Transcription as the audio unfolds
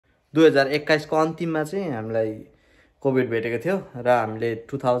2021 को अन्तिममा चाहिँ हामीलाई कोभिड भेटेको थियो र हामीले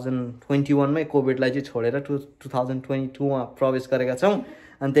 2021 मै कोभिडलाई चाहिँ छोडेर 2022 मा प्रवेश गरेका छौं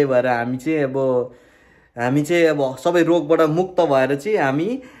अनि त्यही भएर हामी चाहिँ अब सबै रोगबाट मुक्त भएर चाहिँ हामी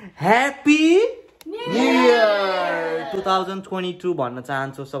ह्यापी न्यू इयर 2022 भन्न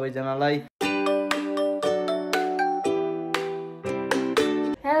चाहन्छु सबैजनालाई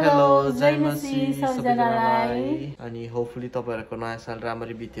हेलो जय मसी सबैजनालाई अनि होपफुली तपाईहरुको नयाँ साल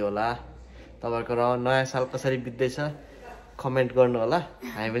राम्ररी बित्यो होला तपाईहरुको नयाँ साल कसरी बित्दैछ कमेन्ट गर्नु होला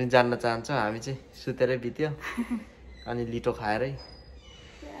हामी पनि जान्न चाहन्छौं हामी चाहिँ सुतेरै बित्यो अनि लिटो खाएरै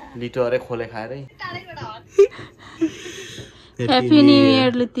लिटो अरे खोले खाएरै happy new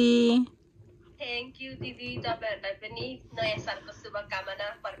year Luti thank you दिदी तपाईहरुलाई पनि नयाँ सालको शुभकामना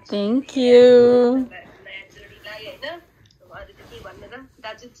थ्यांक यू नयाँ जोडीलाई हैन अरु त के भन्नु र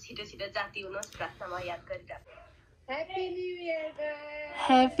दाजु छिटो छिटो जाति हुनुहोस् प्रार्थनामा याद गरिराख्नु happy new year guys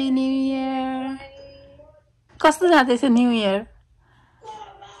happy new year कस्तो जाँदैछ न्यू इयर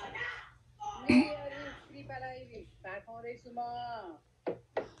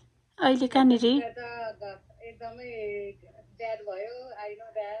अहिले कहाँनिर एकदमै ड्याड भयो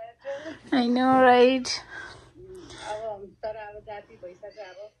आई नो राइट अब तर अब जाति भइसक्यो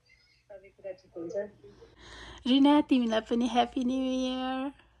अब सबै कुरा ठिक हुन्छ रिना तिमीलाई पनि happy new year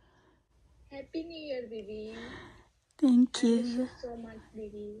happy new year दिदी थ्यांक यू सो मच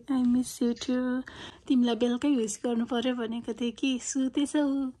दिदी आई मिस यु टु तिमीलाई बेलुकै विश गर्नु पर्यो भनेको थिएँ कि सुतेछौ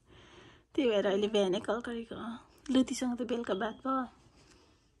त्यही भएर अहिले बिहानै कल गरेको लुतीसँग त बेलुका बात भयो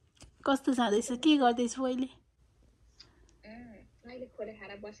कस्तो जाँदैछ के गर्दैछौ अहिले अहिले खोले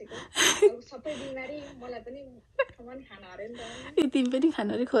खाएर बसेको अब सबै बिमारी मलाई पनि खाना अरे नि त तिमी पनि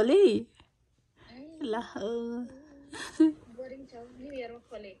खानु अरे खोले ल बोरिङ छ न्यू इयरमा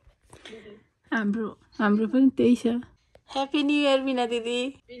खोले हाम्रो पनि त्यही छ ह्यापी न्यू इयर बिना दिदी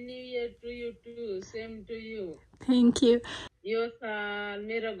happy new year to you to same to you thank you yo साल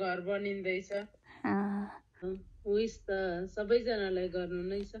मेरो घर बनिँदैछ विश त सबैजनालाई गर्नु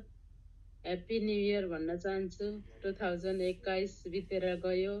नै छ ह्यापी न्यू इयर भन्न चाहन्छु 2021 बितेर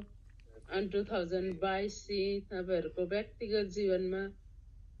गयो अनि 2022 तपाईहरुको व्यक्तिगत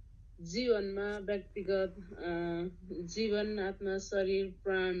जीवनमा व्यक्तिगत जीवन आत्मा शरीर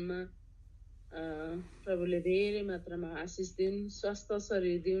प्राणमा प्रभुले धेरै मात्रामा आशिष दिउन् स्वस्थ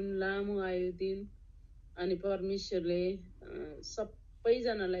शरीर दिउन् लामो आयु दिउन् अनि परमेश्वरले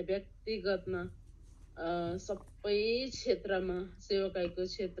सबैजनालाई व्यक्तिगतमा सबै क्षेत्रमा सेवकाईको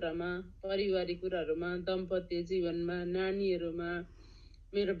क्षेत्रमा पारिवारिक कुराहरुमा दम्पत्य जीवनमा नानीहरुमा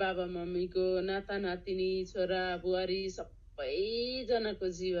मेरो बाबा मम्मीको नाता नातिनी छोरा बुहारी सबैजनाको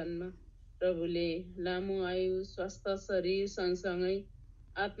जीवनमा प्रभुले लामो आयु स्वस्थ शरीर सँगसँगै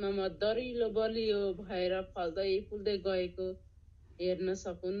आत्मामा दरिलो बलियो भएर फल्दै फुल्दै गएको हेर्न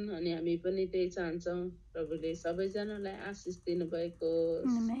सकुन् अनि हामी पनि त्यही चाहन्छौं प्रभुले सबैजनालाई आशिष दिनुभएको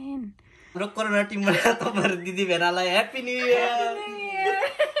आमेन हाम्रो कोरोना टिमबाट तपाईहरु दिदी भेनालाई ह्यापी न्यू इयर न्यू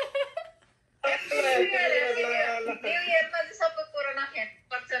इयरमा चाहिँ सबै कोरोना फ्याक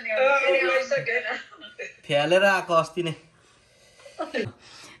पर्छ नि फ्यालेर आको अस्ति नै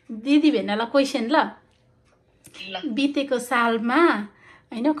दिदी भेनालाई क्वेशन ल बितेको सालमा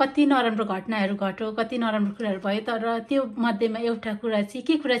हैन कति नराम्रो घटनाहरू घट्यो कति नराम्रो कुराहरू भयो तर त्यो मध्येमा एउटा कुरा चाहिँ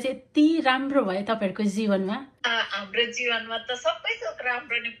के कुरा चाहिँ यति राम्रो भयो तपाईहरुको जीवनमा हाम्रो जीवनमा त सबै थोक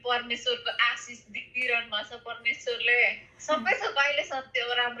राम्रो नि परमेश्वरको आशिष दिइरहनु भएको छ परमेश्वरले सबै थोक अहिले सत्य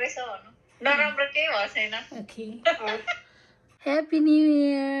राम्रै छ भन्नु नराम्रो केही भएको छैन okay happy new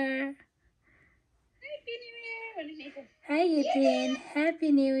year high युटेन happy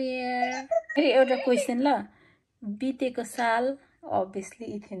new year एउटा क्वेशन ल बितेको साल अभियसली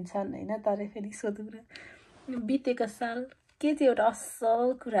इथेन छन् हैन तर फेरि सोधौँ र बितेको साल के चाहिँ एउटा असल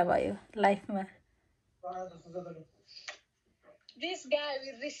कुरा भयो लाइफमा This guy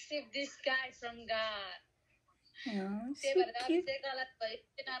will receive this guy from God. त्यही भएर जे गलत भए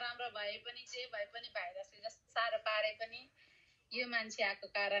नराम्रो भए पनि जे भए पनि भाइरसले जस्तो साह्रो पारे पनि यो मान्छे आएको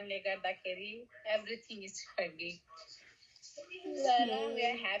कारणले गर्दाखेरि everything is forgive we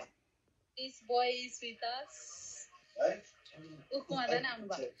are happy this boy is with us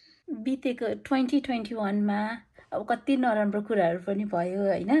बितेको 2021 मा अब कति नराम्रो कुराहरू पनि भयो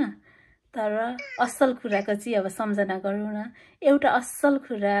हैन तर असल कुराको चाहिँ अब सम्झना गरौँ न एउटा असल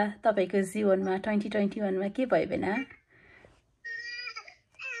कुरा तपाईको जीवनमा 2021 मा के भयो बेना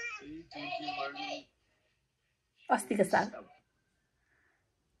अस्तिको साल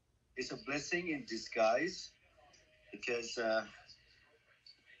It's a blessing in disguise because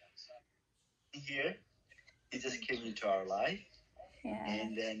here he just came into our life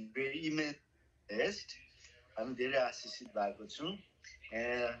and then very immense I'm very assisted by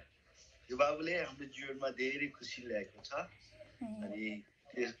and यो बाबुले हाम्रो जीवनमा धेरै खुसी ल्याएको छ अनि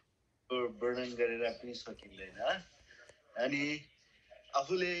त्यसको वर्णन गरेर पनि सकिँदैन अनि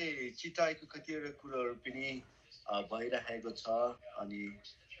आफूले चिताएको कतिवटा कुराहरू पनि भइरहेको छ अनि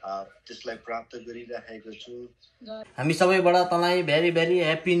त्यसलाई प्राप्त गरिरहेको छु हामी सबैबाट तँलाई very very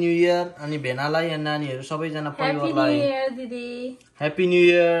happy new year अनि भेनालाई अनि नानीहरू सबैजना परिवारलाई दिदी happy new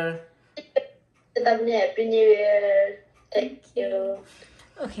year happy new year thank you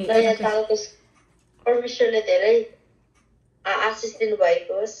नयाँ सालको परमेश्वरले धेरै आशिष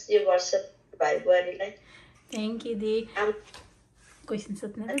दिनुभएको होस् यो वर्ष भाइ बुहारीलाई थ्याङ्क यू दी क्वेसन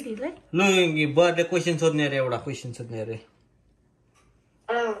सोध्ने र दिदीलाई लु बर्थडे क्वेसन सोध्ने अरे एउटा क्वेसन सोध्ने अरे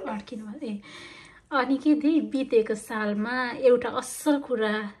अड्किनु भयो अनि के दी बितेको सालमा एउटा असल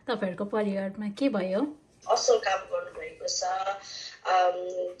कुरा तपाईँहरूको परिवारमा के भयो असल काम गर्नुभएको छ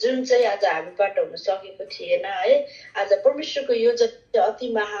जुन चाहिँ आज हामीबाट हुन सकेको थिएन है आज परमेश्वरको योजना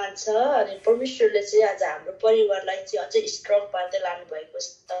अति महान छ अनि परमेश्वरले चाहिँ आज हाम्रो परिवारलाई चाहिँ अझै स्ट्रङ पार्दै लानु भएको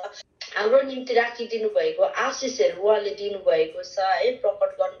छ हाम्रो निम्ति राखिदिनु भएको आशिषहरू उहाँले दिनुभएको छ है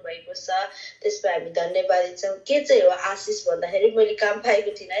प्रकट गर्नुभएको छ त्यसमा हामी धन्यवादी छौँ के चाहिँ हो आशिष भन्दाखेरि मैले काम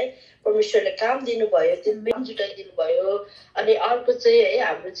पाएको थिइनँ है परमेश्वरले काम दिनुभयो त्यो मेन जुटाइदिनु भयो अनि अर्को चाहिँ है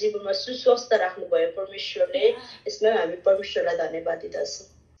हाम्रो जीवनमा सुस्वस्थ राख्नुभयो परमेश्वरले यसमा हामी परमेश्वरलाई धन्यवाद दिँदछौँ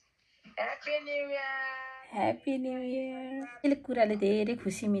ह्याप्पी न्यू इयर यसले कुराले धेरै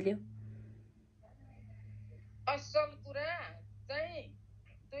खुसी मिल्यो असल कुरा चाहिँ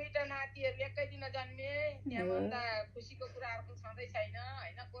दुईटा नातिहरू एकै दिन जन्मिए त्यहाँभन्दा खुसीको कुरा अर्को छँदै छैन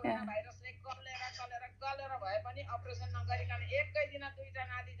होइन कोरोना भाइरसले गलेर भए पनि अपरेसन नगरिकन एकै दिन दुईटा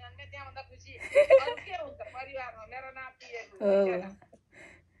नाति जन्मे त्यहाँभन्दा खुसी अरू के हुन्छ परिवारमा मेरो नातिहरू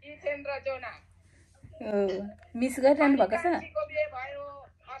इथेन र जोना मिस गरिरहनु भएको छ खुसीको बिहे भयो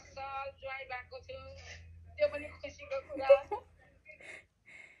असल ज्वाइँ भएको छु त्यो पनि खुसीको कुरा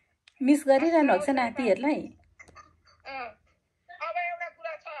मिस गरिरहनु भएको छ नातिहरूलाई अब एउटा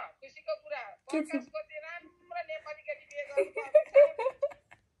कुरा छ खुसीको कुरा के छ राम्रो नेपाली केटी बिहे गर्नु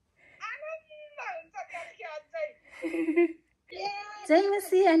आनन्द हुन्छ त्यहाँदेखि अझै जय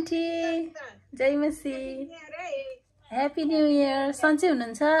मसी आन्टी जय मसी ह्याप्पी न्यू इयर सन्चै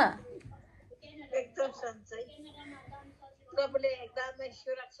हुनुहुन्छ एकदम सन्चै सबले एकदमै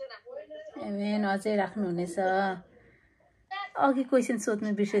सुरक्षा राख्नुहुन्छ एमेन अझै राख्नुहुनेछ अघि क्वेसन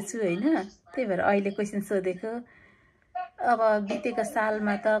सोध्नु बिर्सेछु होइन त्यही भएर अहिले क्वेसन सोधेको अब बितेको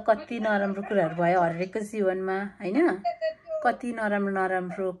सालमा त कति नराम्रो कुराहरू भयो हरेकको जीवनमा होइन कति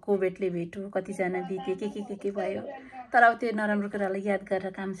नराम्रो कोभिडले भेट्यो कतिजना बित्यो के भयो तर अब त्यो नराम्रो कुरालाई याद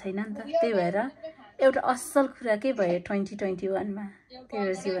गरेर काम छैन नि त त्यही भएर एउटा असल कुरा के भयो 2021मा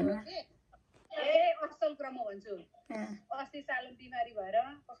तेरो जीवनमा असल कुरा म भन्छु अस्ति साल बिमारी भएर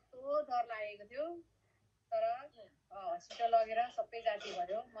कस्तो डर लागेको थियो तर हस्पिटल लगेर सबै जाति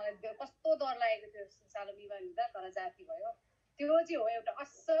भयो मलाई कस्तो डर लागेको थियो सालो बिमारी हुँदा तर जाति भयो त्यो चाहिँ हो एउटा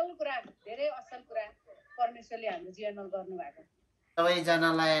असल कुरा धेरै असल कुरा परमेश्वरले हाम्रो जीवनमा गर्नुभएको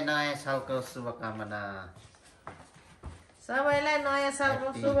सबैजनालाई नयाँ सालको शुभकामना सबैलाई नयाँ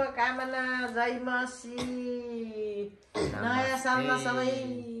सालको शुभकामना जय मसी नयाँ सालमा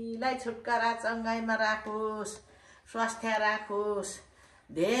सबैलाई छुटकारा चङ्गाइमा राखोस् स्वास्थ्य राखोस्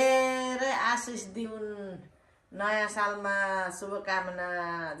धेरै आशिष दिउन् नयाँ सालमा शुभकामना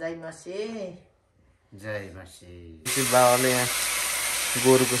जय मसी बाबाले यहाँ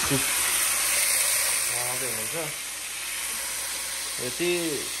गोरुको सुप बनाउँदै हुनुहुन्छ यो चाहिँ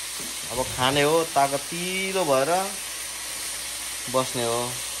अब खाने हो ताकतिलो भएर बस्ने हो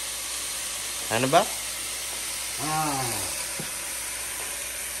होइन बा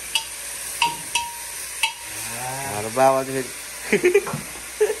बाबा चाहिँ फेरि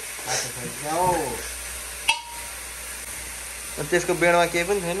त्यसको बेडमा केही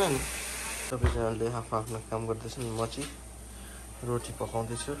पनि छैन नि सबैजनाले आफ्नो काम गर्दैछन् म चाहिँ रोटी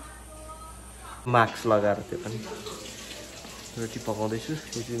पकाउँदैछु मास्क लगाएर त्यो पनि रोटी पकाउँदैछु यो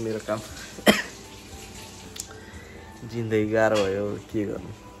चाहिँ मेरो काम जिन्दगी गाह्रो भयो के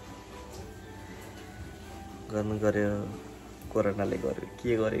गर्नु गर्यो कोरोनाले गर्यो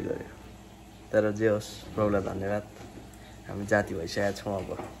के गर्यो तर जे होस् प्रभुलाई धन्यवाद हामी जाति भइसकेका छौँ अब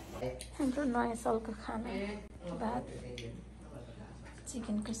हाम्रो नयाँ सालको खाना भात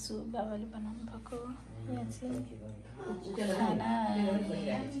चिकनको सुप बाबाले बनाउनु भएको यहाँ चाहिँ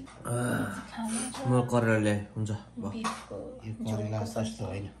म गरेर ल्याएँ हुन्छ बिफको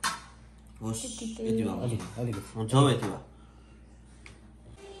होस् यति भयो हुन्छ हौ यति भयो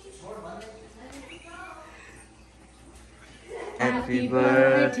Happy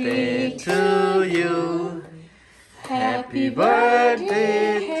birthday to you. Happy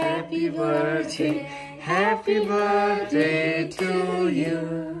birthday, happy birthday, happy birthday to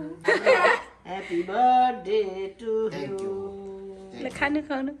you. Happy birthday to you ल खानु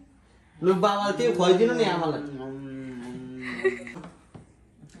खानु लु बाबा त्यो खुवाइदिनु नि आमालाई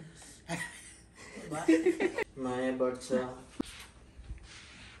माया बढ्छ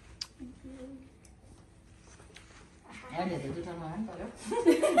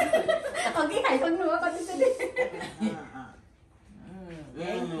अघि खाइसक्नु हो कतिचोटि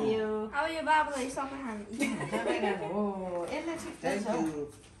थ्याङ्क यू अब यो बाबुलाई सबै खानु हो यसलाई ठिक छ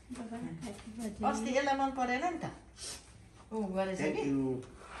अस्ति यसलाई मन परेन नि त ऊ गरेछ कि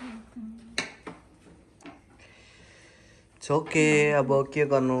ओके अब के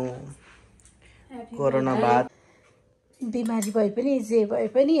गर्नु कोरोना बाद बिमारी भए पनि जे भए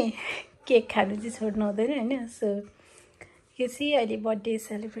पनि केक खानु चाहिँ छोड्नु हुँदैन होइन सो यो चाहिँ अहिले बर्थडे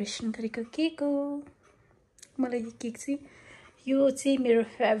सेलिब्रेसन गरेको केक हो मलाई यो केक चाहिँ यो चाहिँ मेरो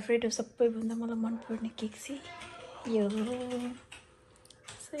फेभरेट हो सबैभन्दा मलाई मनपर्ने केक चाहिँ यो हो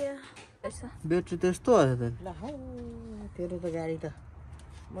सो या ब्याट्री त्यस्तो आयो त ल हौ तेरो त गाडी त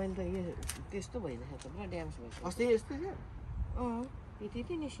मैले त यो त्यस्तो भइरहेको छ पुरा ड्यामेज भइसक्यो अस्ति यस्तो थियो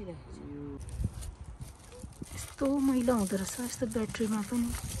त्यति निस्किरहेको छ यस्तो मैला हुँदो रहेछ यस्तो ब्याट्रीमा पनि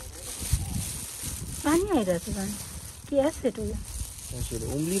पानी आइरहेको छ झन् के एसिड हो यो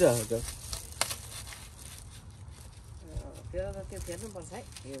उम्लिरहेको छ तेरो त त्यो फेर्नुपर्छ है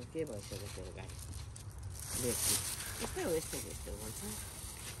यो के भइसक्यो तेरो गाडी ब्याट्री यस्तै हो यस्तो भन्छ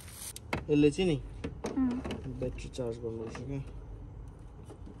यसले चाहिँ नि ब्याट्री चार्ज गर्नुपर्छ क्या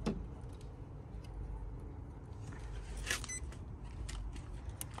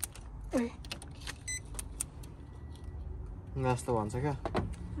यस्तो भन्छ क्या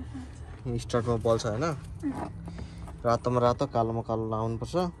स्टार्टमा बल्छ होइन रातोमा रातो कालोमा कालो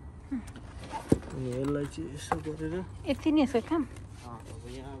लाउनुपर्छ अनि यसलाई चाहिँ यसो गरेर यति नै छ काम अब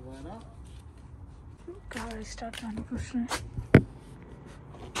यहाँ गएर कार स्टार्ट गर्नुपर्छ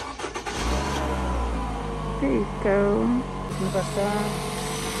There you go.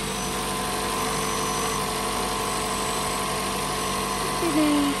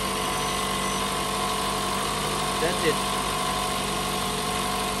 That's it.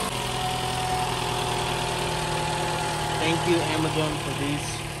 Thank you Amazon for this.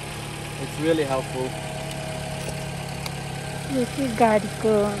 It's really helpful. यो चाहिँ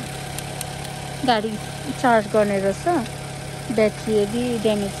गाडी चार्ज गर्ने रहेछ ब्याट्री यदि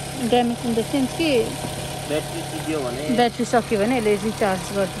ड्यामेज इन द सेन्स कि ब्याट्री सक्यो भने यसले रिचार्ज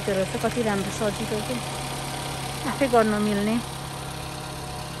गरिदिँदो रहेछ कति राम्रो सजिलो चाहिँ आफै गर्न मिल्ने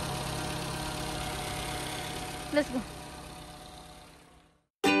लेट्स गो